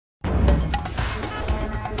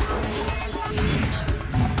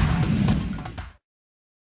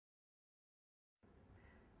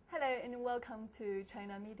Hello and welcome to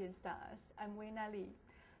China Media Stars. I'm Weina Li.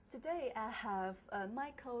 Today I have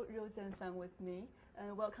Michael Rosenthal with me.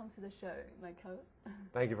 Welcome to the show, Michael.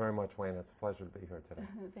 Thank you very much, Wayne. It's a pleasure to be here today.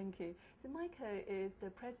 Thank you. So Michael is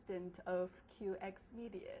the president of QX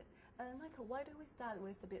Media. Michael, why don't we start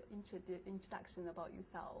with a bit introduction about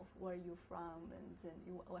yourself? Where are you from,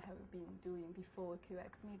 and what have you been doing before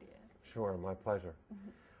QX Media? Sure, my pleasure.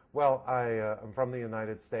 Well, I'm from the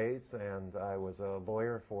United States, and I was a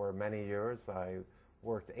lawyer for many years. I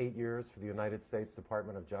worked 8 years for the United States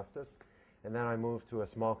Department of Justice, and then I moved to a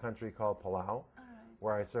small country called Palau,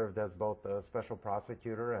 where I served as both the special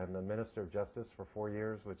prosecutor and the Minister of Justice for 4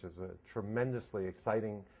 years, which is a tremendously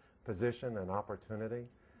exciting position and opportunity.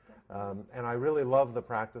 And I really love the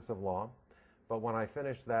practice of law, but when I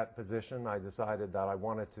finished that position, I decided that I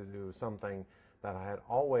wanted to do something that I had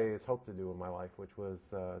always hoped to do in my life, which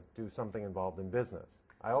was do something involved in business.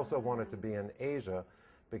 I also wanted to be in Asia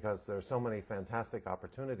because there's so many fantastic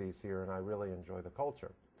opportunities here, and I really enjoy the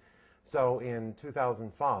culture. So in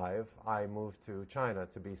 2005, I moved to China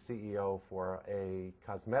to be CEO for a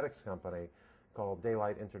cosmetics company called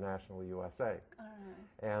Daylight International USA.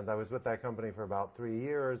 And I was with that company for about 3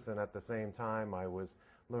 years, and at the same time I was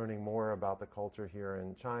learning more about the culture here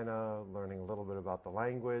in China, learning a little bit about the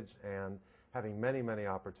language, and having many, many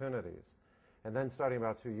opportunities. And then starting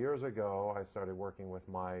about 2 years ago, I started working with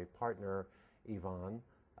my partner, Ivan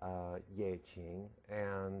Yeqing,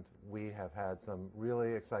 and we have had some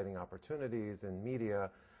really exciting opportunities in media,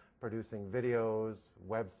 producing videos,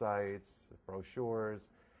 websites, brochures,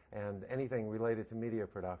 and anything related to media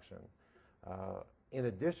production. In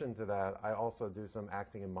addition to that, I also do some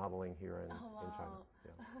acting and modeling here in China.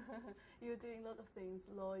 Yeah. You're doing a lot of things,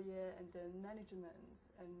 lawyer and then management,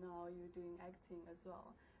 and now you're doing acting as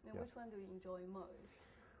well. Now, Yes. Which one do you enjoy most?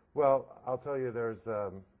 Well, I'll tell you, there's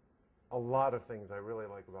a lot of things I really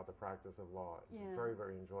like about the practice of law. It's very,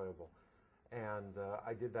 very enjoyable. And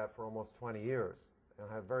I did that for almost 20 years. And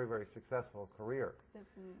I had a very, very successful career.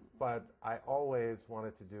 Definitely. But I always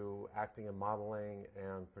wanted to do acting and modeling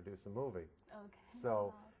and produce a movie. Okay.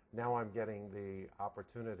 So now I'm getting the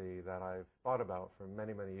opportunity that I've thought about for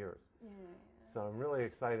many, many years. Yeah. So I'm really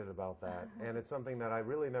excited about that. And it's something that I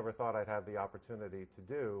really never thought I'd have the opportunity to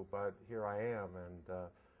do, but here I am, and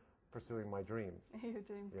pursuing my dreams. Your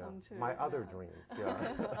dreams come true. My other dreams, yeah.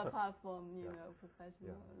 Apart from, you know,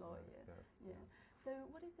 professional lawyer. Yes, Yeah. So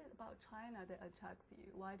what is it about China that attracted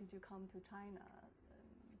you? Why did you come to China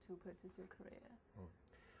to pursue your career?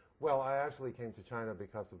 Well, I actually came to China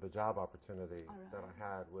because of the job opportunity that I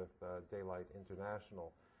had with Daylight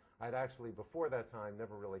International. I'd actually, before that time,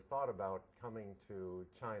 never really thought about coming to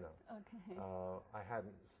China. Okay. I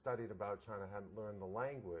hadn't studied about China, hadn't learned the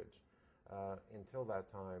language until that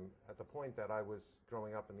time. At the point that I was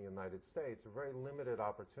growing up in the United States, there were very limited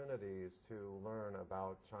opportunities to learn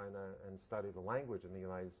about China and study the language in the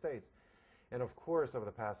United States. And of course, over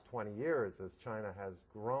the past 20 years, as China has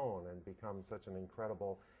grown and become such an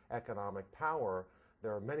incredible economic power,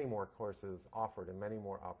 there are many more courses offered and many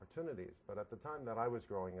more opportunities. But at the time that I was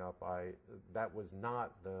growing up, that was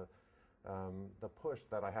not the push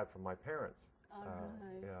that I had from my parents.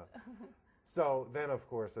 Yeah. So then, of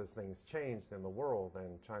course, as things changed in the world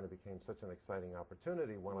and China became such an exciting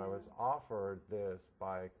opportunity, when I was offered this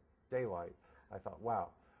by Daylight, I thought, wow,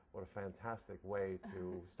 what a fantastic way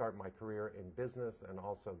to start my career in business and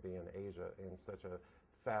also be in Asia in such a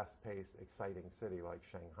fast-paced, exciting city like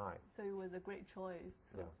Shanghai. So it was a great choice.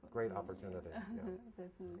 Yeah, great opportunity. Yeah.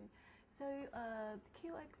 Definitely. So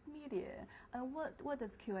QX Media, what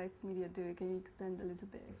does QX Media do? Can you explain a little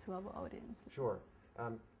bit to our audience? Sure.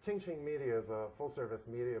 Qingqing Media is a full-service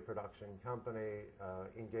media production company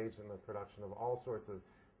engaged in the production of all sorts of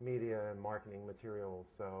media and marketing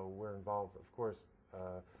materials. So we're involved, of course,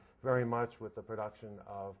 very much with the production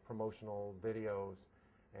of promotional videos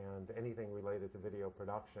and anything related to video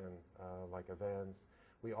production, like events.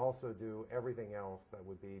 We also do everything else that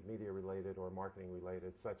would be media related or marketing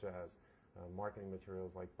related, such as marketing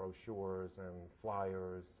materials like brochures and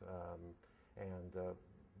flyers and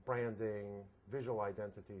branding, visual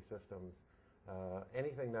identity systems,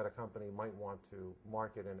 anything that a company might want to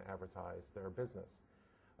market and advertise their business.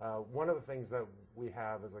 One of the things that we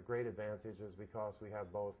have as a great advantage is because we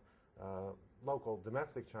have both local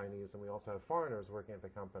domestic Chinese and we also have foreigners working at the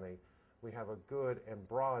company, we have a good and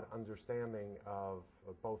broad understanding of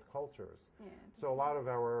both cultures. Yeah. So a lot of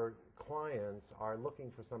our clients are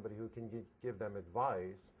looking for somebody who can give them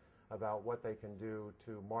advice about what they can do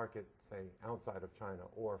to market, say, outside of China,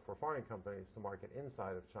 or for foreign companies to market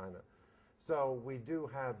inside of China. So we do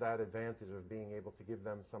have that advantage of being able to give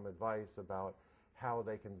them some advice about how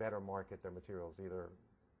they can better market their materials, either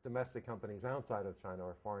domestic companies outside of China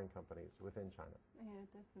or foreign companies within China. Yeah,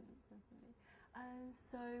 definitely, definitely.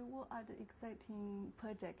 So what are the exciting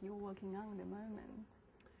projects you're working on at the moment?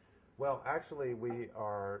 Well, actually, we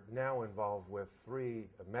are now involved with 3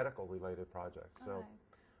 medical-related projects. So,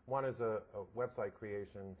 one is a website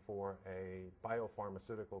creation for a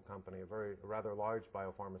biopharmaceutical company, a rather large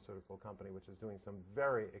biopharmaceutical company, which is doing some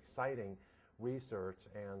very exciting research,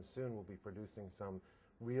 and soon will be producing some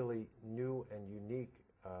really new and unique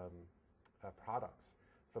products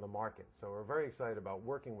for the market. So we're very excited about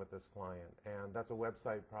working with this client, and that's a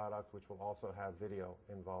website product which will also have video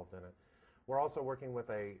involved in it. We're also working with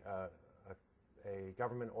a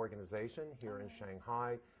government organization here in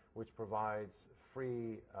Shanghai, which provides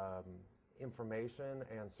free information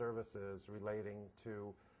and services relating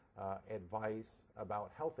to advice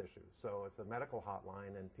about health issues. So it's a medical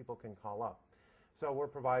hotline, and people can call up. So we're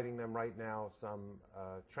providing them right now some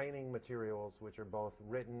training materials, which are both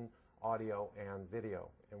written, audio, and video.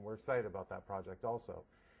 And we're excited about that project also.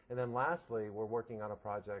 And then lastly, we're working on a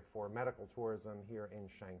project for medical tourism here in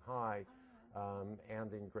Shanghai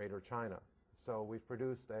and in Greater China. So we've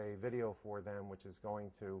produced a video for them, which is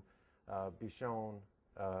going to be shown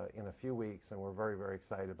in a few weeks, and we're very, very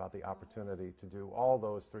excited about the opportunity to do all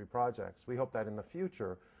those 3 projects. We hope that in the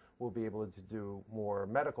future we'll be able to do more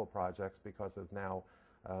medical projects because of now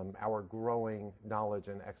our growing knowledge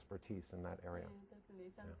and expertise in that area. Yeah,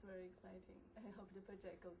 definitely. Sounds very exciting. I hope the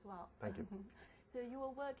project goes well. Thank you. So you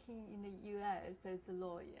were working in the US as a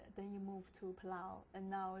lawyer, then you moved to Palau, and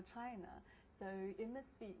now China. So it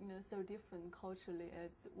must be, so different culturally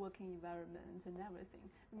as working environment and everything.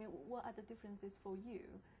 I mean, what are the differences for you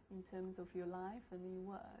in terms of your life and your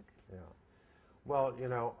work? Yeah. Well,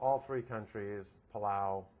 all 3 countries,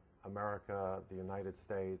 Palau, America, the United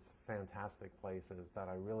States, fantastic places that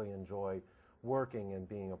I really enjoy working and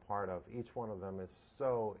being a part of. Each one of them is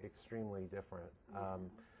so extremely different.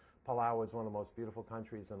 Palau is one of the most beautiful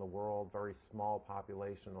countries in the world, very small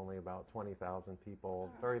population, only about 20,000 people,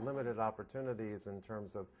 very limited opportunities in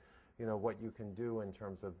terms of, what you can do in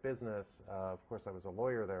terms of business. Of course, I was a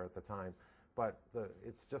lawyer there at the time, but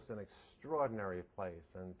it's just an extraordinary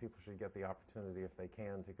place, and people should get the opportunity, if they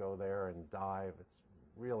can, to go there and dive. It's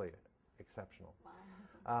really exceptional.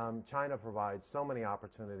 Wow. China provides so many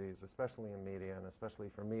opportunities, especially in media, and especially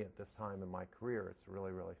for me at this time in my career. It's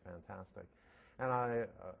really, really fantastic. And I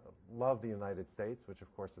love the United States, which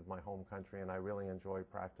of course is my home country, and I really enjoy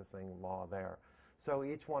practicing law there. So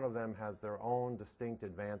each one of them has their own distinct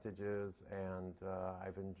advantages, and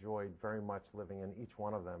I've enjoyed very much living in each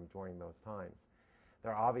one of them during those times.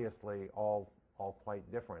 They're obviously all quite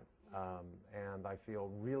different, and I feel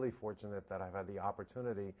really fortunate that I've had the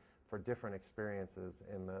opportunity for different experiences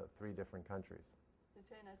in the 3 different countries.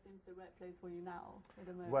 So China seems the right place for you now at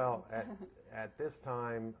the moment. Well, at this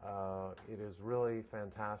time, it is really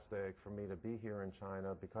fantastic for me to be here in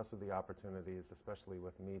China because of the opportunities, especially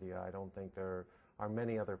with media. I don't think there are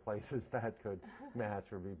many other places that could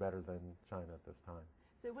match or be better than China at this time.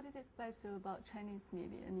 So what is it special about Chinese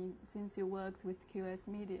media? And since you worked with QS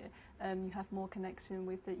Media, you have more connection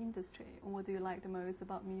with the industry. What do you like the most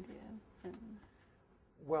about media?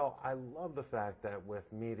 Well, I love the fact that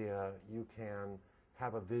with media you can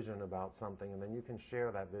have a vision about something, and then you can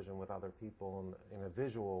share that vision with other people in a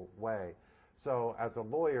visual way. So as a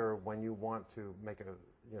lawyer, when you want to make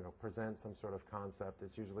present some sort of concept,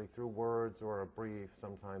 it's usually through words or a brief.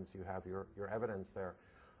 Sometimes you have your evidence there.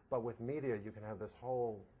 But with media, you can have this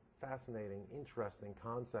whole fascinating, interesting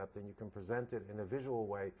concept, and you can present it in a visual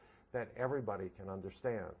way that everybody can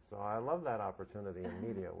understand. So I love that opportunity in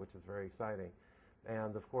media, which is very exciting.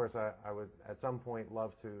 And of course, I would at some point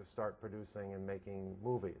love to start producing and making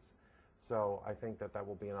movies. So I think that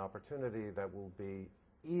will be an opportunity that will be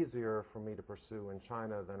easier for me to pursue in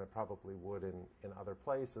China than it probably would in other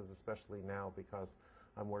places, especially now because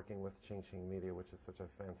I'm working with Qingxing Media, which is such a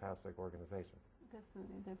fantastic organization.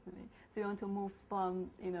 Definitely, definitely. So you want to move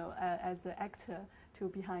from, as an actor to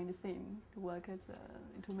behind the scene, to work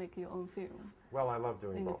to make your own film. Well, I love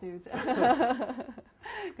doing both. In the future.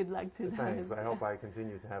 Good luck to that. Thanks. I hope I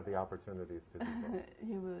continue to have the opportunities to do both.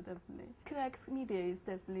 You will, definitely. QX Media is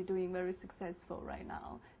definitely doing very successful right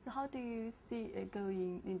now. So how do you see it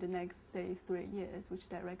going in the next, say, 3 years? Which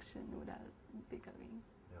direction would that be going?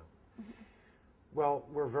 Yeah. Well,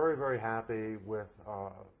 we're very, very happy with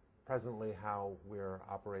presently how we're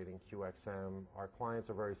operating QXM. Our clients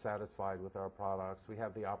are very satisfied with our products. We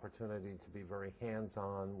have the opportunity to be very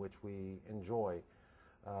hands-on, which we enjoy.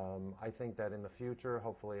 I think that in the future,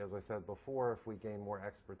 hopefully, as I said before, if we gain more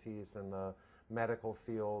expertise in the medical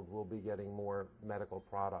field, we'll be getting more medical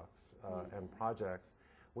products and projects,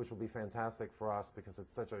 which will be fantastic for us because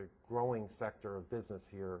it's such a growing sector of business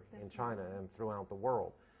here in China and throughout the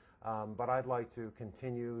world. But I'd like to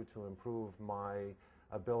continue to improve my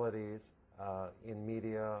abilities in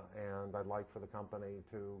media, and I'd like for the company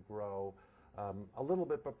to grow a little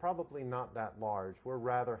bit, but probably not that large. We're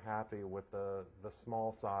rather happy with the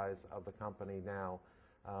small size of the company now,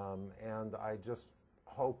 and I just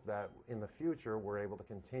hope that in the future we're able to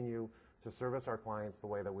continue to service our clients the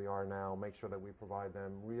way that we are now, make sure that we provide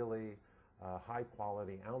them really high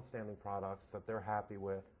quality, outstanding products that they're happy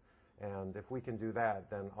with. And if we can do that,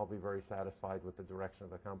 then I'll be very satisfied with the direction of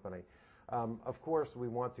the company. Of course, we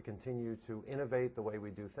want to continue to innovate the way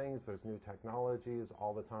we do things. There's new technologies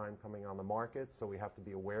all the time coming on the market, so we have to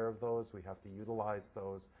be aware of those. We have to utilize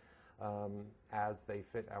those as they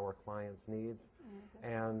fit our clients' needs.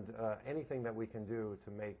 And anything that we can do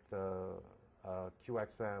to make the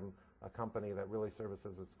QXM a company that really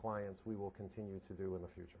services its clients, we will continue to do in the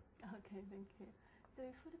future. Okay, thank you. So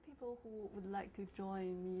for the people who would like to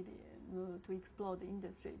join media, to explore the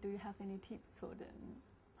industry, do you have any tips for them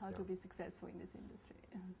how to be successful in this industry?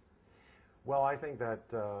 Well, I think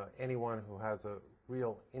that anyone who has a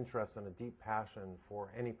real interest and a deep passion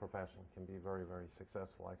for any profession can be very, very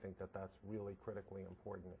successful. I think that that's really critically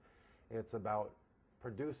important. It's about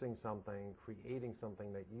producing something, creating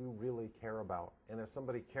something that you really care about. And if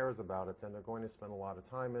somebody cares about it, then they're going to spend a lot of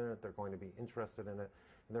time in it, they're going to be interested in it,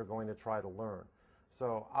 and they're going to try to learn.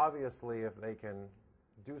 So obviously, if they can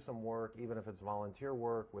do some work, even if it's volunteer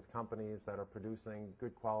work with companies that are producing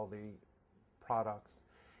good quality products,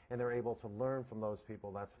 and they're able to learn from those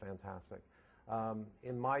people, that's fantastic.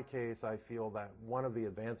 In my case, I feel that one of the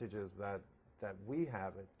advantages that we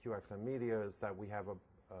have at QXM Media is that we have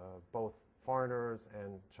both foreigners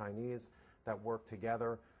and Chinese that work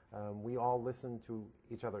together. We all listen to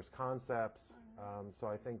each other's concepts, so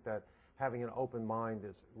I think that having an open mind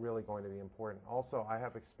is really going to be important. Also, I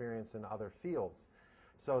have experience in other fields,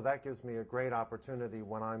 so that gives me a great opportunity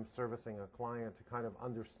when I'm servicing a client to kind of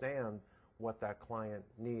understand what that client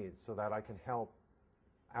needs so that I can help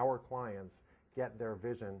our clients get their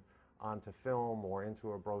vision onto film or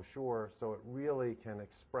into a brochure so it really can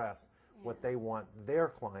express what they want their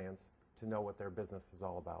clients to know what their business is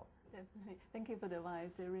all about. Definitely. Thank you for the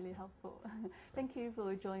advice. They're really helpful. Thank you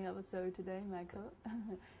for joining our show today, Michael.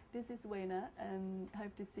 This is Wena, and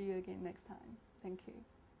hope to see you again next time. Thank you.